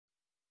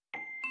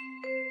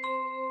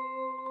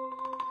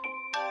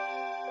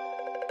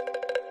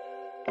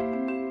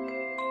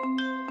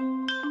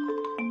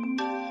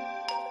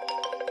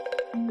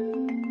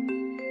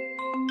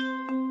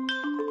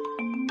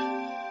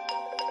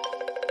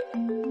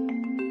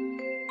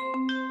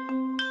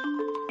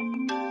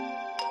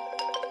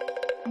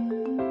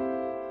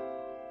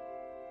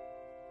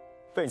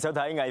歡迎收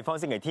睇藝坊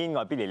星期天，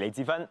我係 Billy 李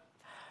志芬。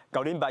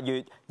舊年8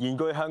月，現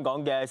居香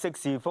港嘅色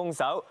士風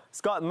手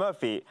Scott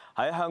Murphy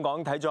喺香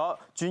港睇咗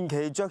傳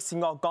奇爵士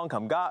樂鋼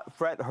琴家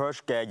Fred Hersch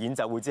嘅演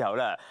奏會之後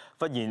咧，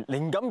忽然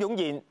靈感湧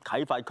現，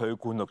啟發佢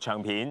灌錄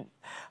唱片。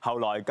後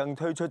來更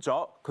推出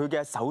咗佢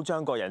嘅首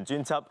張個人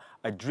專輯《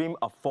A Dream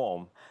of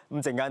Form》。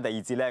咁陣間第二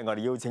節咧，我哋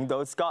邀請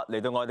到 Scott 嚟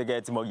到我哋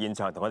嘅節目現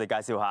場，同我哋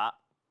介紹下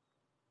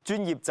專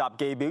業雜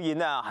技表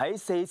演啊！喺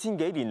4000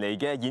幾年嚟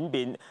嘅演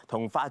變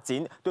同發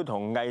展，都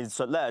同藝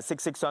術咧息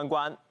息相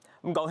關。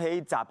咁講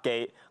起雜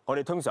技，我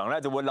哋通常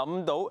咧就會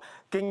諗到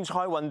競賽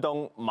運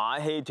動、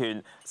馬戲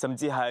團，甚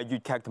至係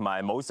粵劇同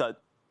埋武術。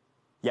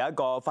有一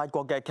個法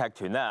國嘅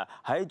劇團咧，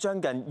喺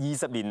將近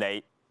20年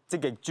嚟，積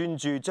極專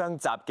注將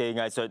雜技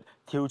藝術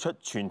跳出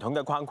傳統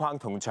嘅框框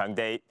同場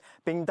地，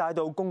並帶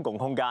到公共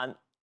空間。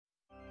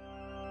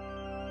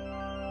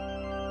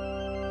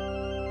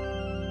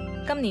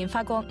今年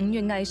法國5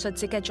月藝術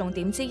節嘅重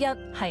點之一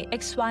係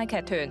XY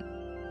劇團。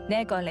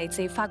呢一個嚟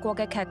自法國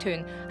嘅劇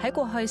團喺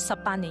過去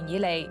18年以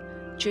嚟，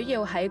主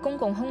要喺公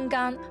共空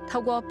間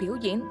透過表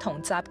演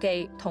同雜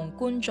技同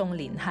觀眾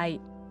聯繫。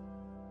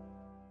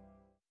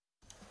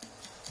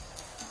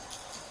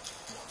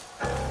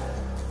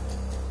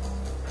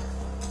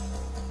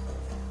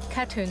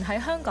劇團喺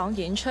香港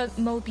演出《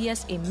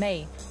Mobius in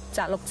May》，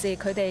摘錄自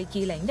佢哋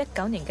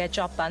2019年嘅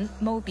作品《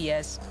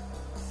Mobius》。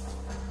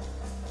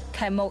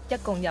劇目一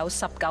共有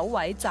19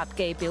位雜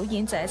技表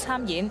演者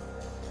參演，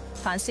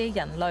反思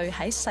人類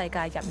喺世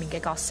界入面嘅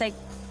角色。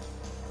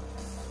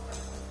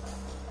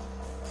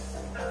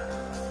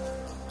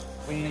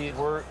We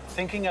were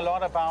thinking a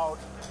lot about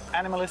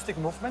animalistic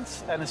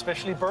movements and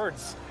especially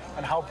birds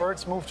and how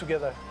birds move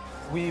together.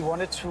 We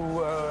wanted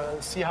to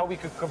see how we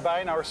could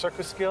combine our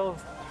circus skills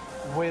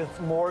with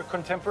more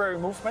contemporary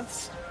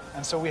movements.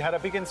 And so we had a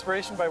big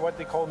inspiration by what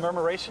they call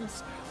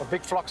murmurations, or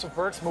big flocks of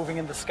birds moving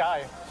in the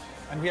sky.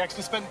 And we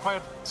actually spent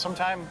quite some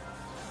time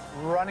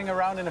running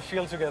around in a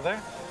field together,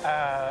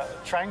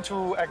 trying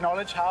to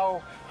acknowledge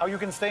how you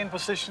can stay in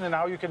position and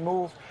how you can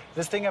move.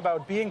 This thing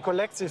about being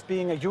collective,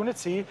 being a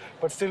unity,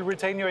 but still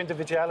retain your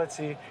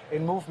individuality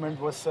in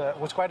movement was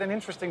quite an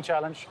interesting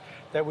challenge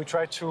that we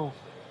tried to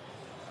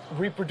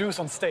reproduce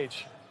on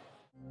stage.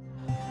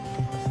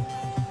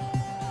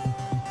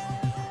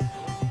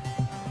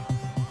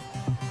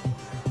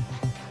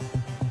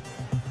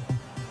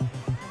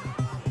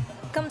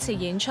 今次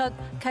演出，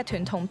劇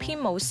團同編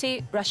舞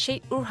師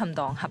Rashid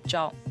Urhamdon 合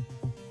作。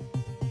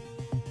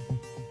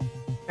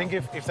I think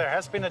if there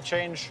has been a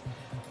change,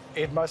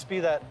 it must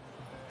be that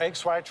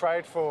XY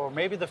tried for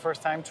maybe the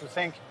first time to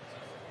think,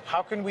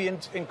 how can we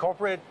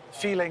incorporate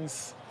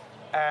feelings?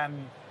 And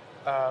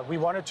we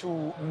wanted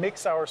to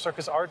mix our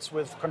circus arts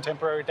with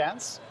contemporary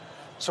dance.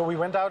 So we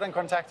went out and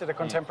contacted a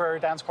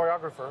contemporary dance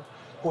choreographer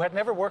who had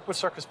never worked with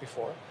circus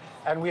before.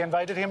 And we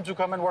invited him to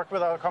come and work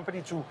with our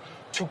company to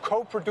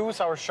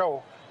co-produce our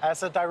show.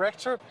 As a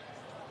director,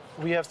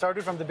 we have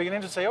started from the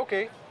beginning to say,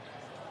 okay,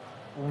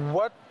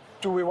 what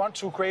do we want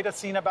to create a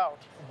scene about?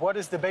 What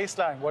is the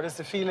baseline? What is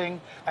the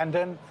feeling? And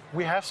then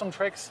we have some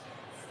tricks.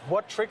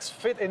 What tricks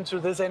fit into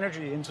this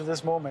energy, into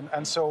this moment?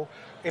 And so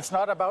it's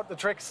not about the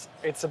tricks,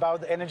 it's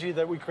about the energy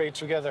that we create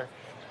together.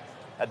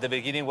 At the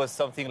beginning was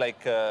something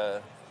like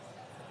a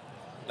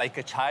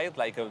child,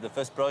 like the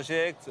first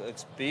project,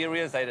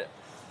 experience.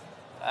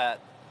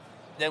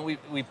 Then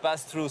we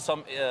passed through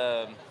some,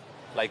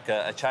 like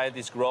a child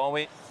is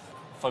growing.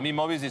 For me,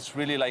 Mobius is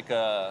really like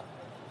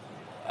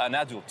an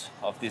adult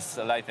of this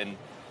life. And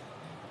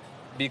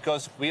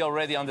because we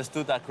already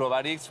understood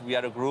acrobatics, we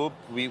are a group,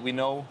 we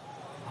know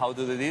how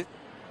to do this.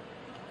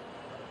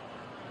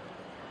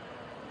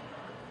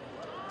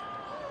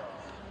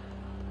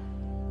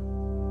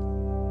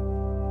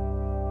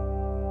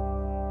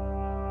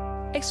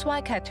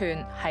 XY 劇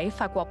團喺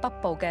法國北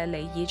部嘅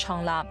里爾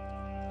創立。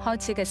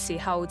開始嘅時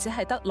候只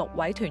係得6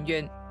位團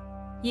員，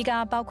依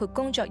家包括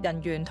工作人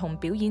員同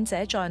表演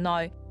者在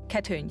內，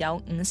劇團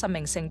有50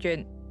名成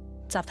員。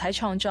集體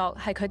創作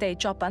係佢哋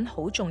作品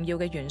好重要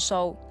嘅元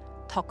素，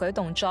托舉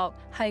動作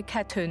係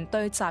劇團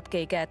對雜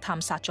技嘅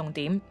探索重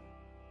點。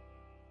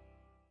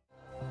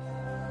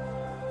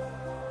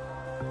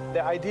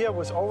The idea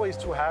was always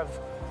to have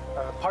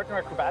partner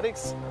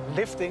acrobatics,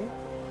 lifting,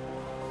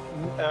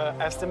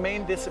 as the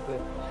main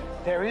discipline.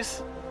 There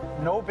is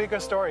no bigger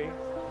story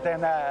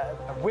than a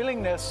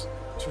willingness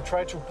to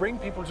try to bring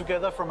people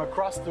together from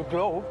across the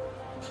globe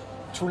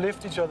to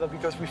lift each other,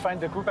 because we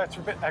find the group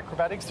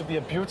acrobatics to be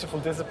a beautiful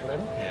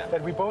discipline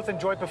that we both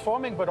enjoy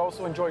performing but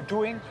also enjoy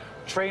doing,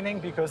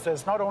 training, because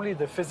there's not only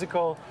the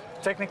physical,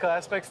 technical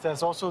aspects,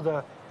 there's also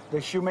the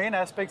humane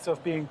aspects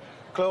of being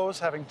close,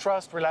 having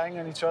trust, relying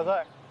on each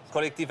other.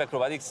 Collective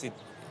acrobatics,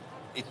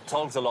 it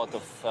talks a lot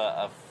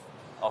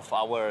of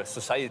our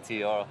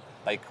society, or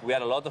like we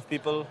are a lot of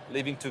people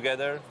living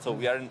together, so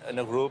we are in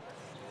a group.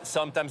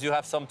 Sometimes you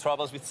have some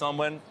troubles with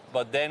someone,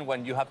 but then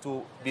when you have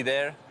to be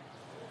there,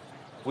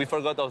 we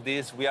forgot all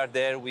this, we are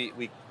there, we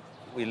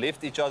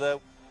lift each other.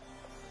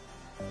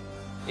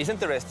 It's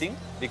interesting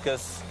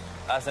because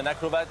as an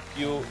acrobat,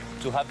 you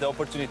to have the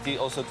opportunity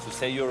also to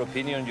say your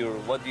opinion,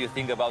 what do you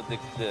think about the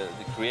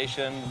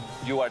creation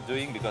you are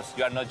doing, because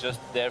you are not just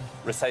there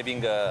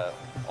receiving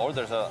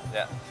orders.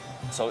 Yeah.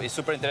 So it's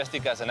super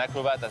interesting as an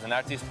acrobat, as an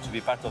artist, to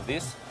be part of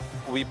this.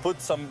 We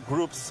put some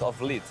groups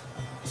of lead,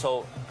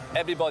 so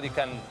everybody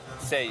can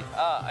say,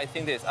 I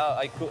think this,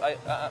 I could,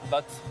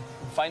 but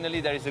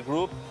finally there is a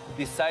group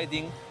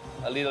deciding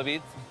a little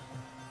bit.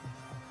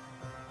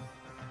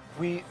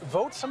 We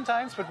vote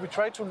sometimes, but we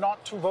try to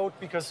not to vote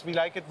because we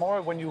like it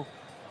more when you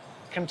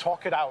can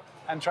talk it out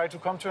and try to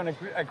come to an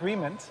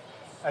agreement,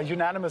 a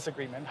unanimous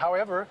agreement.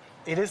 However,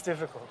 it is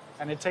difficult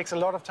and it takes a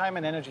lot of time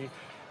and energy.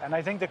 And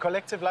I think the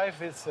collective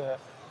life is,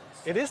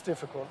 it is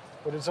difficult,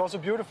 but it's also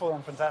beautiful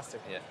and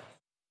fantastic. Yeah.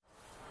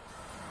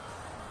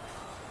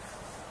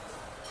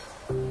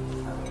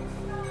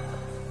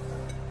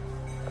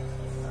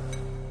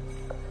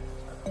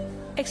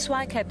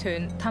 XY 劇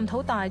團探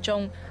討大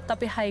眾，特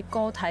別係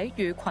個體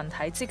與群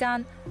體之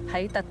間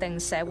喺特定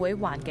社會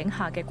環境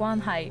下嘅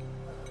關係。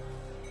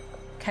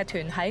劇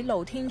團喺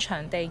露天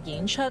場地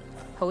演出，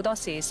好多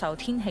時受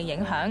天氣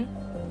影響。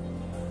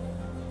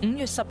5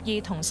月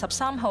12同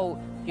13號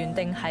原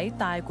定喺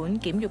大館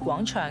檢閱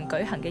廣場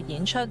舉行嘅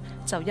演出，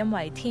就因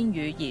為天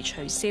雨而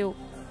取消。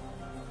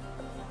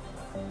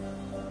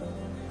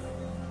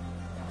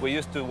We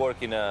used to work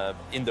in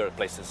indoor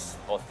places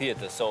or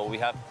theaters, so we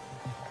have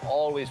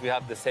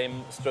the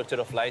same structure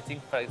of lighting,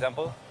 for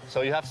example.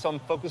 So you have some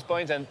focus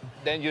points, and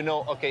then you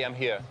know, okay, I'm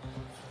here.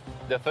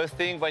 The first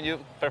thing when you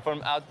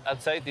perform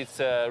outside, it's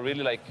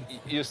really like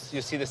you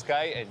see the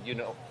sky, and you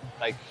know,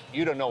 like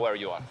you don't know where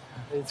you are.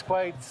 It's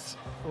quite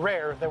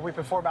rare that we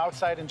perform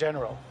outside in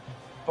general.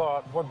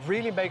 But what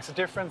really makes a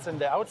difference in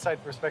the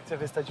outside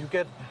perspective is that you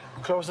get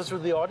closer to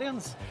the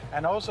audience.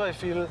 And also I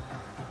feel,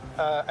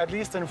 at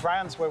least in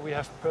France, where we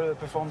have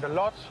performed a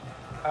lot,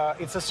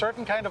 it's a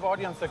certain kind of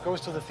audience that goes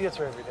to the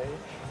theater every day.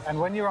 And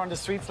when you're on the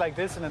streets like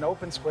this in an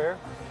open square,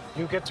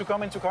 you get to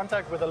come into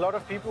contact with a lot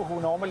of people who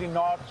normally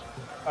not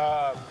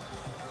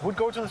would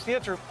go to the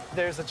theater.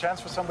 There's a chance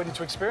for somebody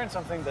to experience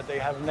something that they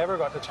have never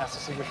got the chance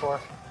to see before.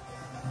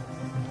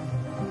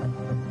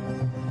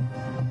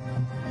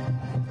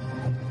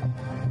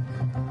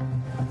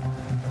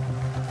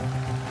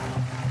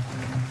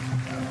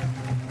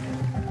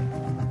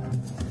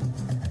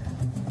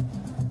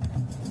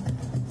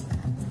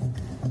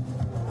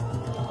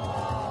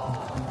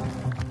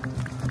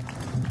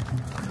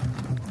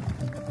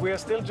 We are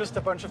still just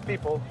a bunch of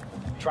people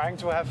trying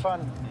to have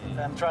fun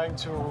and trying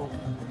to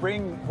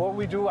bring what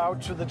we do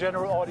out to the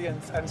general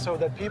audience, and so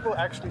that people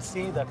actually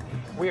see that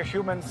we are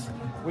humans,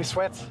 we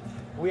sweat,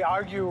 we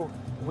argue,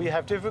 we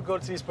have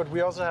difficulties, but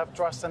we also have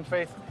trust and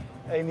faith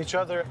in each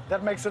other.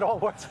 That makes it all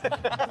worth it.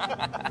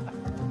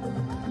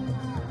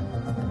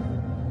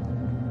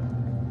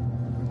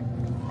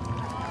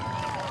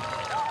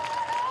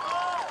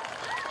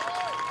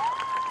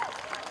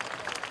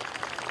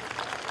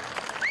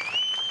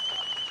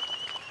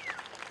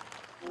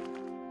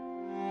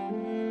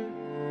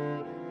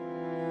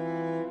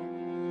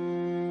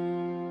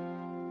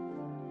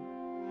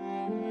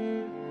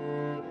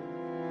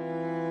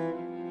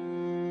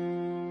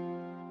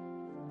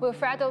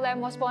 Wilfredo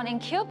Lam was born in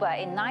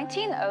Cuba in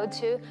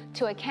 1902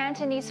 to a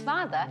Cantonese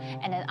father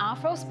and an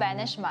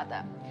Afro-Spanish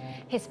mother.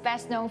 He's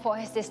best known for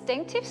his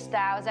distinctive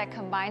style that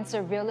combines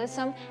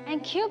surrealism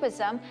and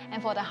cubism,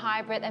 and for the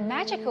hybrid and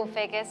magical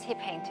figures he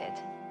painted.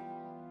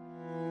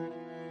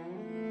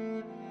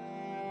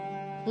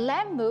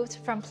 Lam moved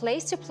from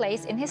place to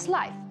place in his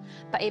life,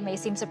 but it may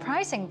seem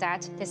surprising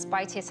that,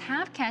 despite his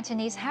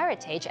half-Cantonese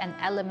heritage and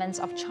elements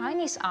of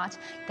Chinese art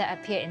that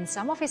appear in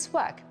some of his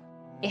work,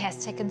 it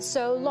has taken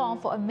so long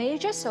for a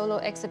major solo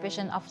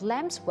exhibition of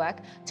Lam's work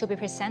to be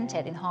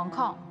presented in Hong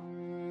Kong.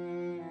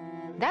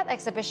 That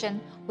exhibition,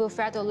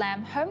 Wilfredo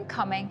Lam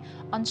Homecoming,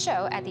 on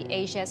show at the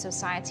Asia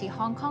Society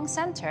Hong Kong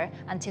Centre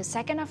until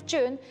 2nd of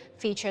June,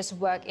 features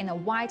work in a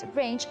wide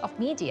range of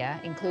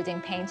media, including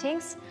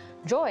paintings,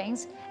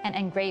 drawings, and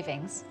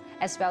engravings,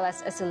 as well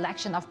as a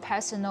selection of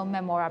personal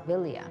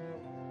memorabilia.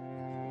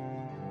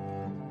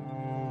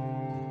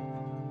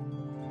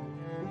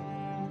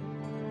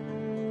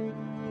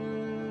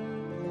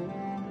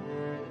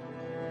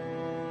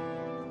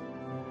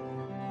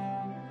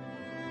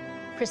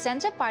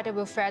 Presented by the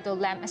Wilfredo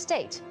Lam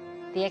Estate,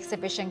 the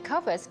exhibition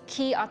covers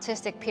key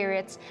artistic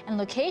periods and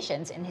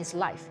locations in his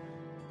life.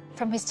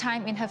 From his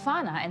time in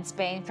Havana in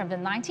Spain from the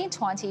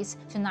 1920s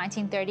to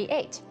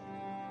 1938,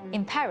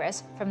 in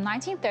Paris from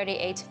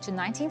 1938 to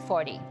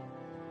 1940,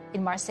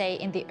 in Marseille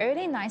in the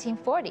early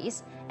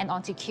 1940s, and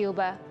on to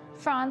Cuba,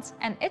 France,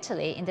 and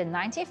Italy in the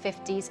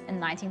 1950s and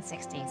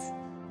 1960s.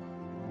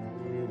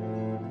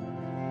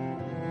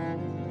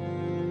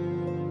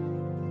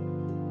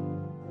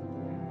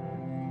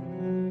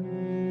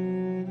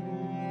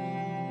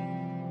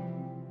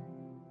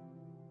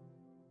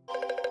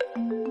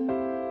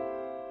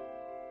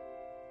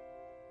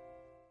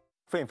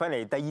歡迎返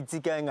嚟第二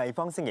節嘅藝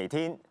坊星期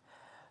天。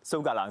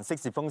蘇格蘭色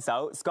士風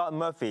手 Scott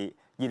Murphy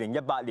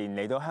 2018年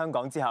嚟到香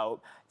港之後，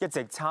一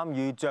直參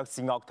與爵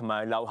士樂同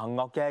埋流行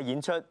樂嘅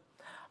演出。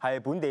係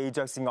本地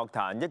爵士樂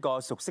壇一個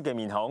熟悉嘅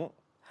面孔。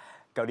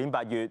舊年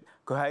8月，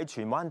佢喺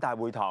荃灣大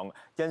會堂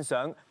欣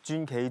賞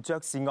傳奇爵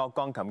士樂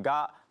鋼琴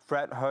家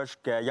Fred Hirsch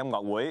嘅音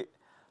樂會。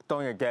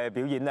當日嘅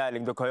表演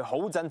令到佢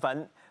好振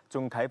奮，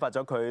仲啟發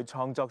咗佢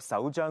創作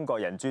首張個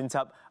人專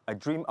輯《A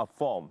Dream of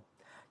Form》。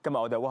今日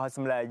我哋好開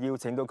心邀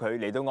請到佢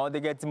嚟到我哋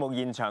嘅節目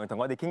現場同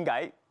我哋傾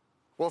偈。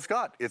Well,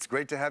 Scott, it's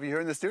great to have you here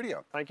in the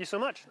studio. Thank you so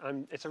much.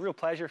 It's a real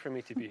pleasure for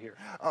me to be here.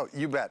 Oh,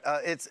 you bet.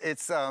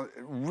 It's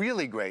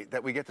really great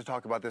that we get to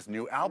talk about this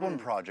new album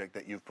project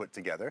that you've put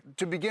together.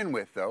 To begin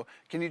with, though,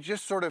 can you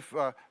just sort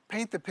of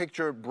paint the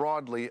picture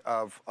broadly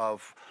of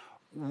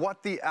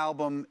what the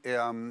album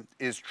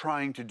is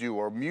trying to do,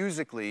 or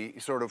musically,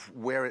 sort of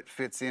where it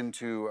fits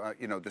into,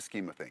 the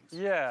scheme of things?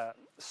 Yeah.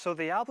 So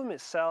the album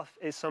itself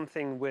is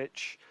something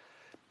which,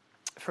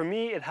 for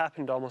me, it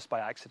happened almost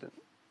by accident.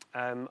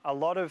 A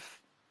lot of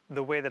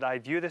the way that I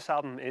view this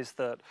album is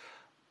that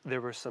there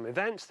were some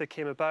events that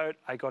came about,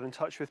 I got in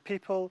touch with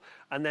people,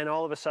 and then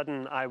all of a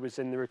sudden I was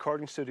in the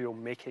recording studio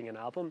making an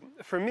album.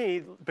 For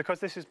me, because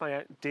this is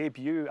my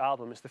debut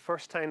album, it's the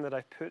first time that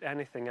I've put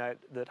anything out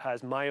that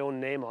has my own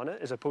name on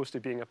it as opposed to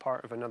being a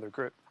part of another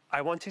group.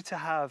 I wanted to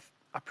have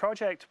a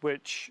project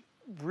which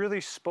really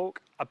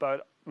spoke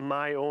about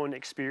my own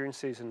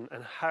experiences and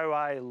how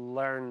I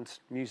learned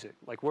music,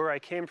 like where I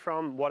came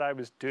from, what I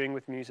was doing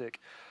with music.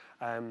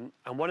 And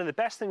one of the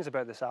best things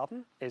about this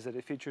album is that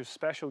it features a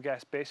special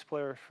guest bass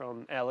player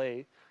from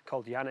LA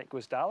called Yannick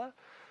Gwizdala,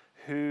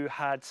 who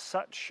had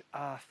such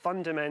a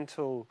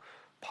fundamental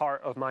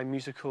part of my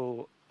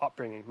musical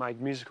upbringing, my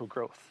musical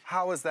growth.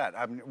 How was that?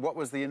 I mean, what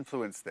was the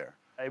influence there?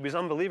 It was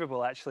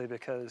unbelievable, actually,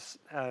 because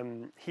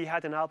he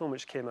had an album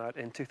which came out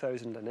in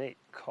 2008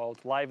 called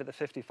Live at the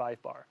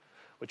 55 Bar,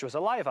 which was a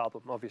live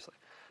album, obviously.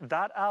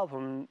 That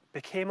album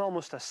became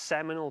almost a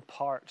seminal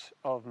part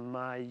of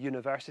my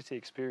university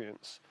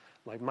experience.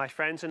 Like my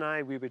friends and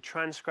I, we would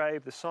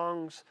transcribe the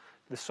songs,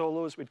 the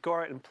solos, we'd go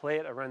out and play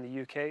it around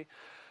the UK.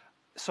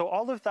 So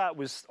all of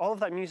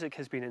that music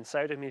has been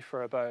inside of me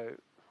for about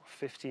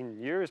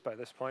 15 years by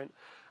this point.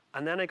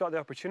 And then I got the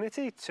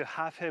opportunity to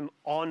have him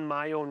on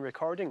my own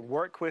recording,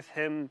 work with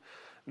him,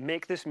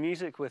 make this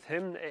music with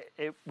him.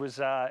 It was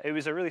a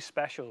really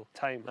special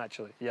time,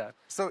 actually, yeah.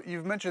 So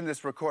you've mentioned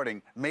this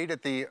recording, made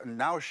at the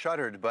now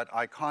shuttered but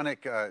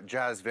iconic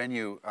jazz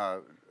venue,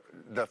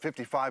 the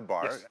 55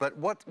 Bar. Yes. But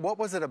what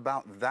was it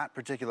about that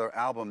particular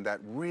album that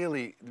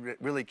really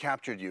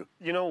captured you?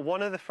 You know,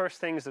 one of the first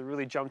things that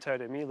really jumped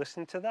out at me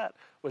listening to that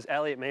was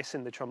Elliot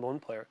Mason, the trombone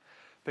player,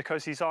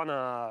 because he's on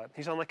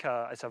like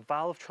it's a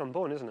valve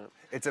trombone, isn't it?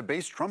 It's a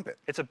bass trumpet.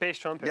 It's a bass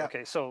trumpet. Yeah.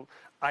 Okay, so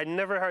I'd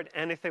never heard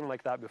anything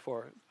like that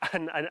before,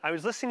 and I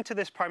was listening to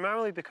this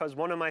primarily because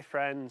one of my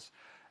friends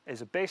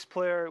is a bass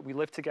player. We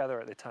lived together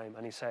at the time,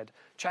 and he said,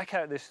 "Check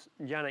out this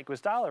Yannick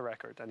Gwizdala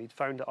record," and he'd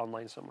found it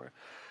online somewhere.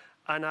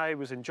 And I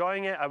was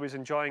enjoying it. I was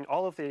enjoying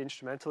all of the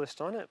instrumentalists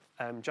on it.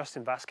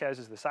 Justin Vasquez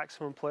is the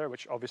saxophone player,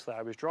 which obviously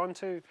I was drawn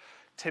to.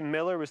 Tim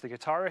Miller was the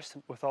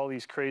guitarist with all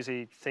these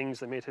crazy things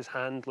that made his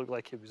hand look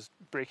like it was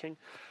breaking.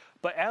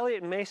 But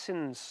Elliot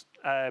Mason's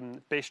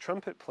bass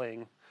trumpet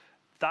playing,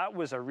 that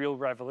was a real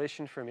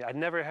revelation for me. I'd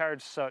never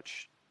heard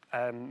such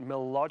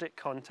melodic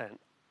content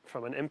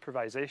from an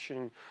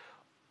improvisation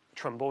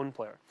trombone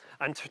player.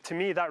 And to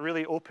me, that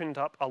really opened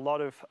up a lot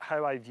of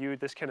how I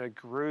viewed this kind of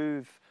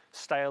groove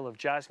style of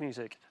jazz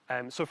music.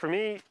 So for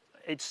me,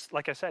 it's,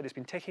 like I said, it's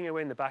been ticking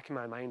away in the back of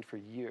my mind for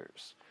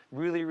years.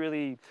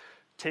 Really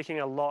taking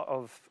a lot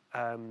of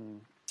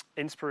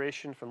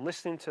inspiration from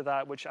listening to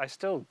that, which I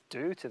still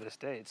do to this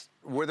day.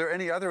 Were there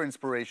any other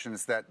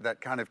inspirations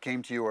that kind of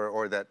came to you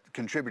or that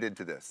contributed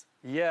to this?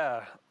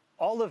 Yeah,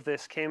 all of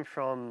this came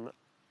from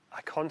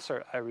a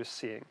concert I was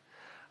seeing.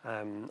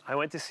 I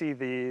went to see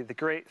the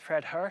great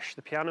Fred Hirsch,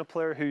 the piano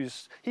player,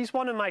 he's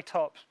one of my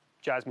top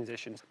jazz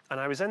musicians. And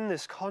I was in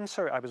this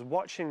concert, I was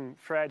watching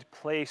Fred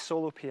play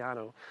solo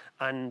piano,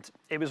 and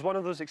it was one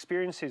of those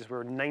experiences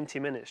where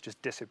 90 minutes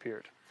just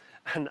disappeared.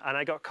 And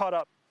I got caught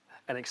up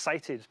and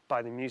excited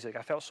by the music.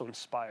 I felt so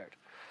inspired.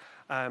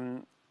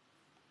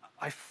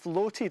 I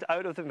floated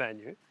out of the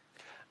venue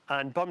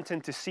and bumped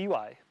into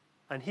CY,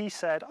 and he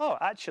said, "Oh,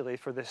 actually,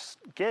 for this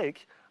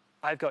gig,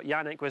 I've got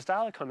Yannick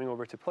Gwizdala coming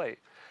over to play."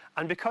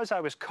 And because I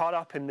was caught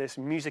up in this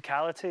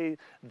musicality,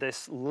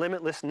 this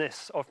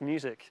limitlessness of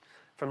music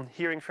from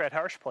hearing Fred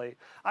Hirsch play,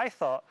 I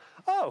thought,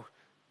 "Oh,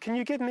 can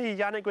you give me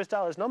Yannick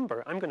Gwizdala's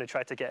number? I'm going to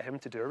try to get him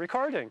to do a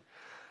recording."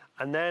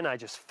 And then I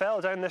just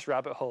fell down this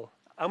rabbit hole,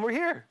 and we're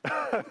here.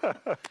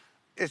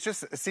 It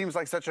seems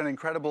like such an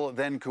incredible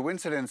then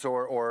coincidence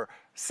or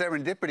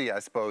serendipity, I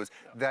suppose,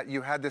 that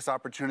you had this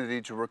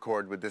opportunity to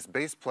record with this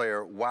bass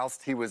player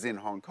whilst he was in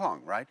Hong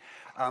Kong, right?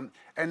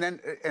 And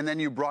then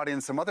you brought in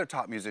some other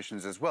top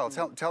musicians as well.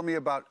 Tell me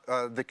about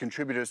the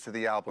contributors to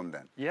the album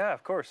then. Yeah,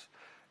 of course.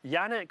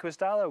 Yannick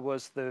Gwizdala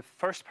was the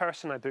first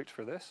person I booked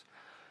for this,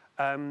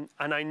 and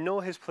I know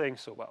his playing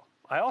so well.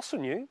 I also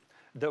knew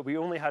that we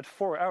only had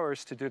 4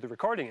 hours to do the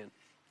recording in,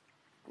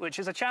 which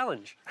is a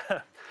challenge.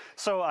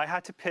 So I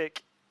had to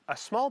pick a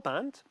small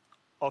band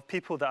of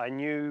people that I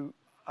knew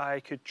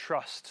I could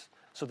trust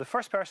So the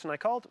first person I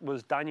called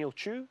was Daniel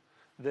Chu,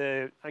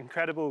 the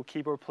incredible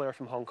keyboard player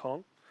from Hong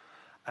Kong.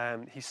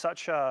 He's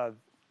such a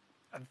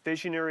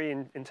visionary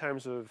in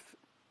terms of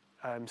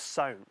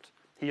sound.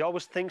 He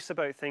always thinks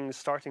about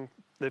things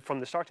from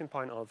the starting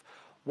point of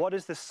what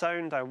is the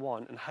sound I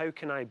want and how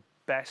can I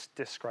best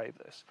describe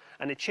this?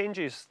 And it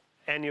changes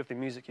any of the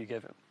music you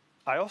give him.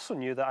 I also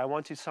knew that I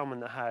wanted someone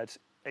that had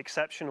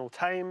exceptional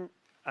time,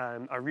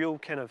 a real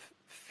kind of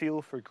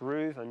feel for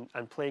groove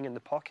and playing in the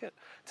pocket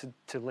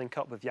to link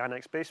up with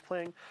Yannick's bass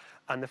playing.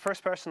 And the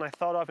first person I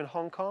thought of in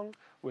Hong Kong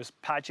was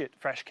Pajit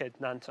Fresh Kid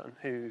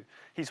Nanton,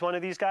 he's one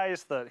of these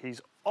guys that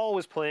he's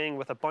always playing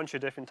with a bunch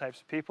of different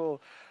types of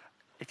people.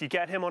 If you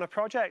get him on a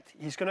project,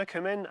 he's going to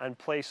come in and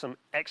play some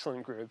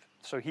excellent groove.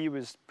 So he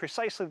was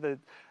precisely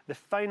the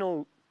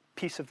final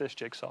piece of this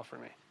jigsaw for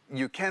me.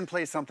 You can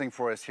play something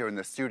for us here in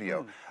the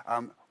studio.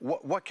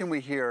 What can we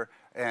hear,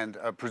 and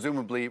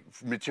presumably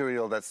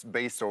material that's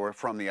based or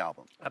from the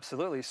album?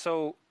 Absolutely.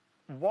 So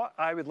what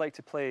I would like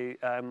to play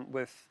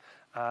with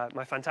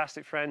my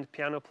fantastic friend,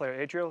 piano player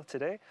Adriel,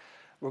 today,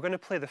 we're going to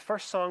play the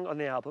first song on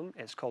the album.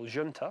 It's called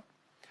Junta.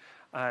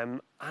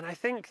 And I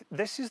think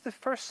this is the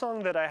first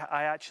song that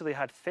I actually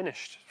had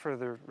finished for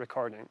the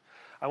recording.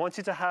 I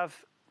wanted to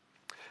have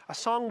a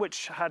song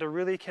which had a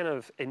really kind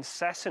of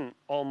incessant,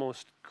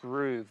 almost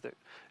groove that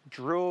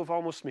drove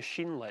almost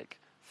machine-like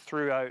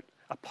throughout,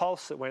 a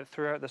pulse that went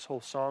throughout this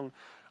whole song,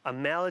 a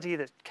melody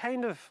that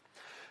kind of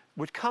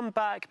would come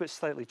back but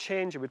slightly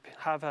change. It would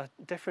have a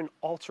different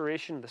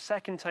alteration the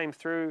second time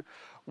through,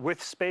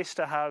 with space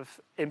to have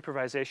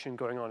improvisation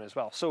going on as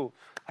well. So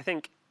I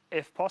think,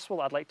 if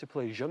possible, I'd like to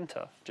play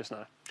Junta just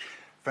now.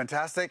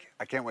 Fantastic.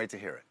 I can't wait to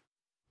hear it.